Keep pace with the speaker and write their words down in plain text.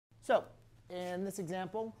So in this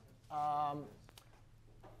example,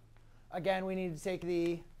 again, we need to take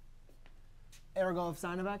the integral of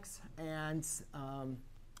sine of x. And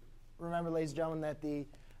remember, ladies and gentlemen, that the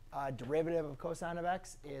derivative of cosine of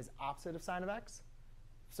x is opposite of sine of x.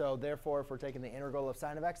 So therefore, if we're taking the integral of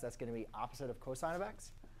sine of x, that's going to be opposite of cosine of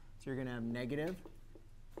x. So you're going to have negative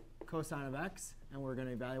cosine of x. And we're going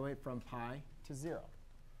to evaluate from pi to 0.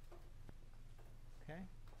 OK?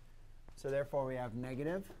 So therefore, we have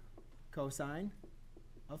negative cosine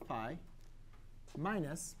of pi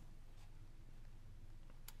minus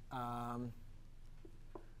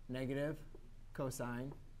negative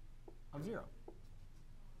cosine of 0.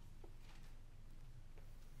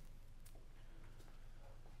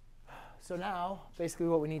 So now, basically,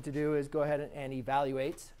 what we need to do is go ahead and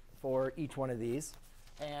evaluate for each one of these.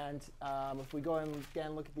 And if we go and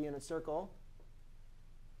again look at the unit circle,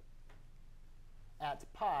 at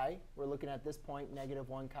pi, we're looking at this point, negative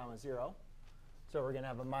 1 comma 0. So we're going to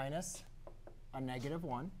have a minus a negative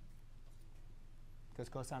 1. Because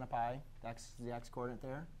cosine of pi, that's the x coordinate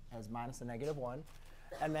there, has minus a negative 1.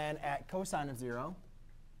 And then at cosine of 0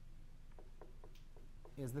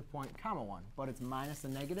 is the point comma 1. But it's minus a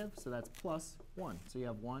negative, so that's plus 1. So you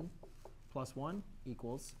have 1 plus 1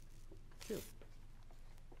 equals 2.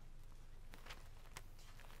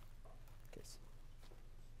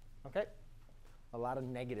 OK? A lot of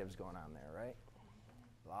negatives going on there, right?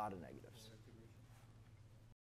 A lot of negatives.